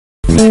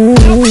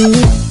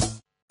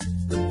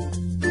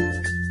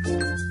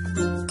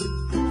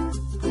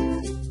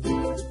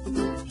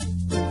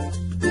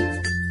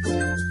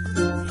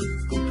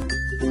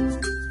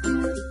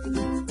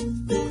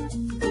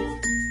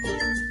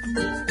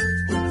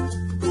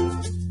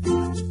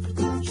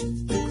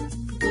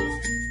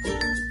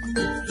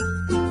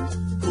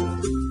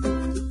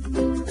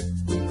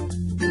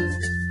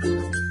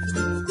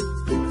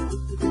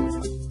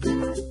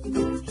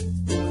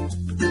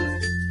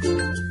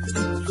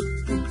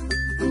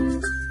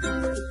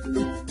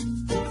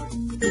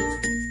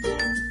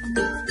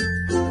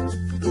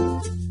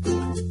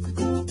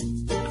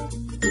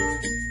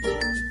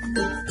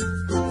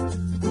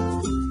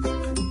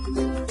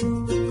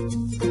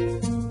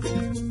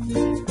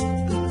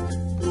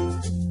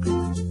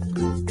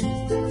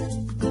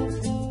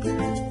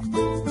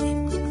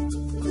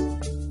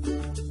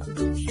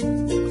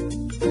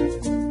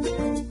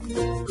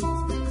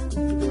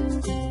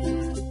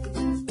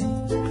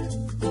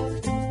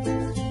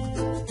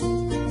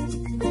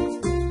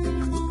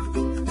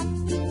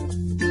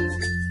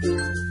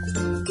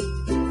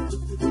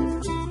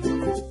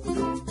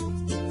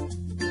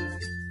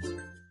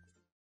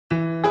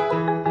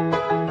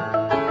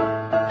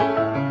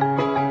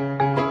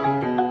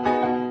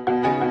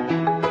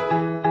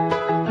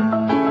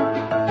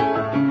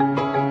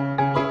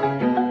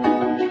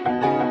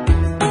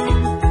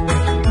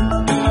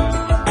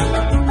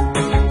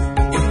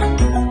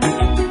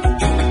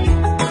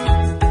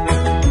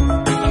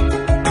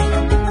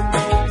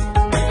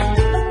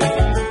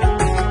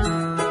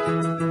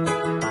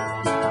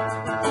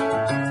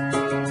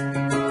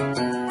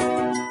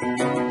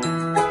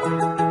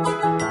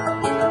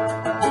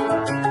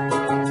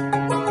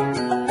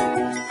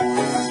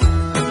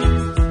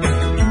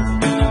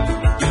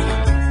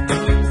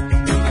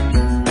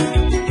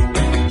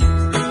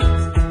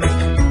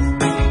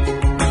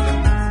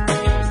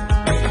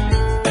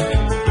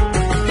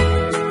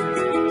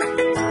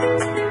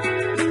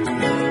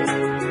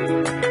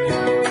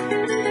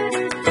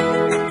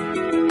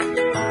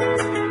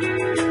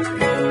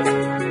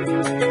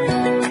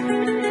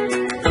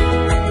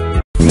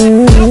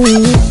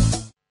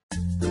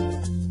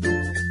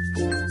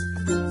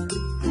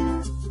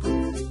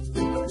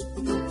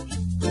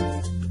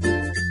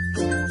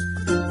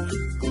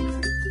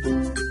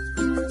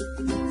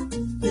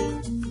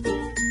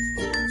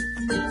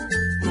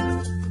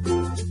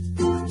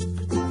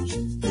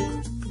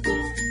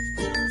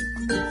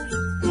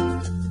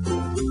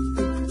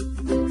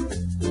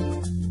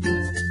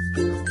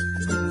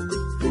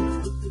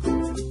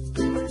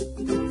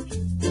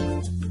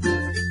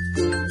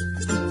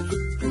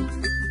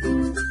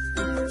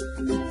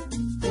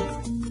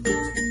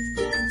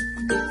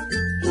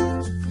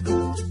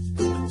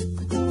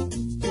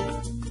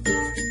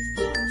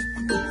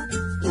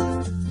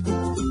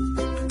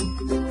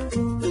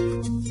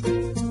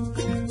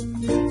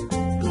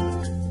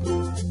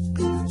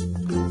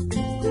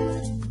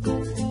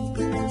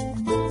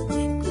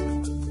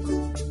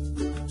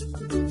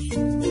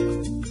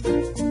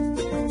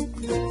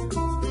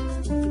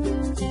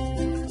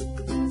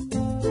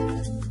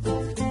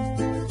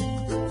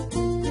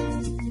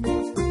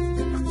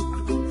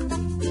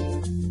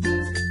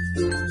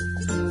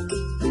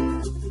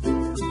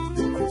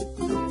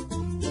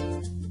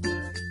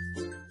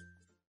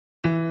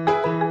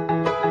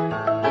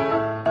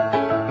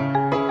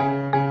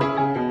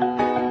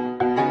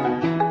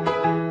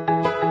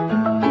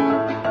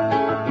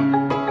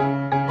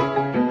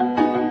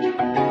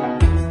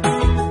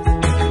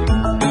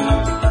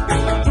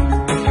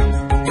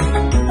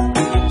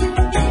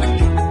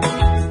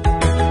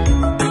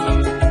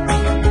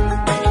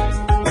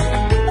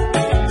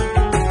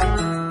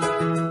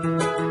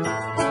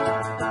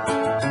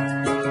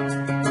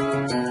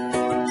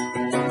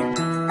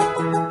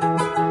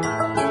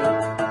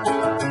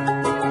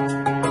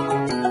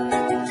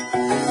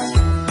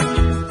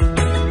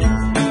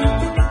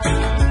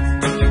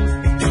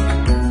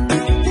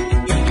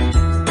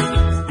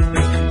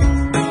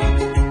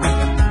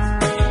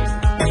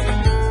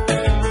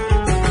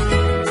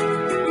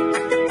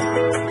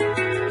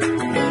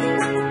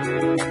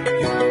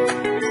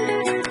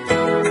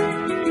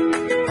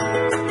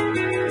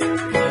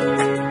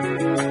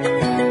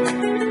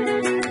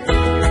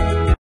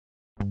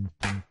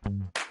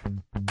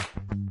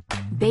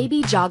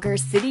Jogger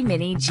City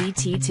Mini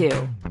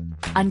GT2.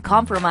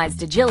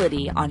 Uncompromised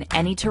agility on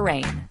any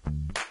terrain.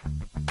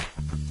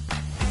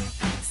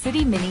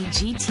 City Mini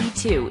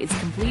GT2 is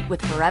complete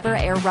with forever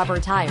air rubber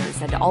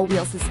tires and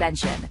all-wheel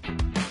suspension,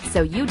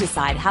 so you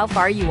decide how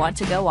far you want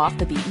to go off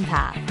the beaten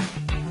path.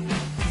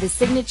 The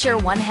signature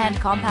one-hand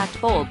compact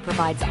fold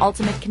provides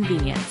ultimate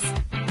convenience,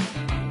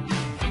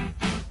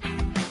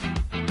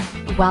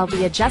 while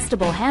the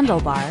adjustable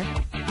handlebar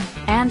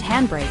and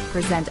handbrake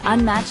present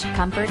unmatched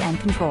comfort and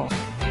control.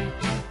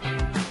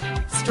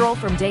 Stroll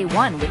from day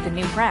one with the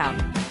new crown,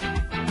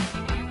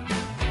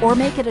 or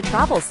make it a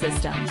travel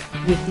system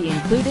with the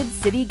included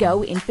City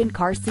Go infant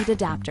car seat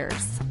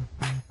adapters,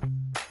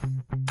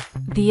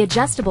 the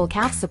adjustable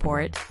calf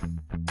support,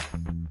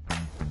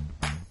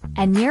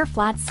 and near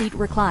flat seat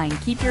recline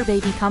keep your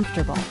baby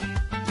comfortable,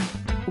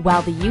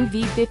 while the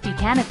UV50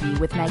 canopy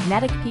with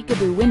magnetic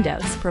peekaboo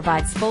windows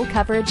provides full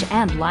coverage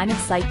and line of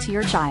sight to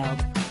your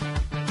child.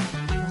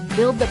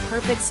 Build the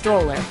perfect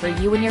stroller for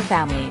you and your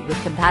family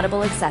with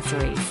compatible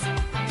accessories.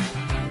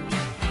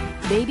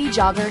 Baby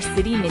Jogger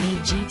City Mini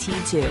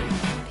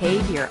GT2.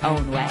 Pave your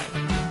own way.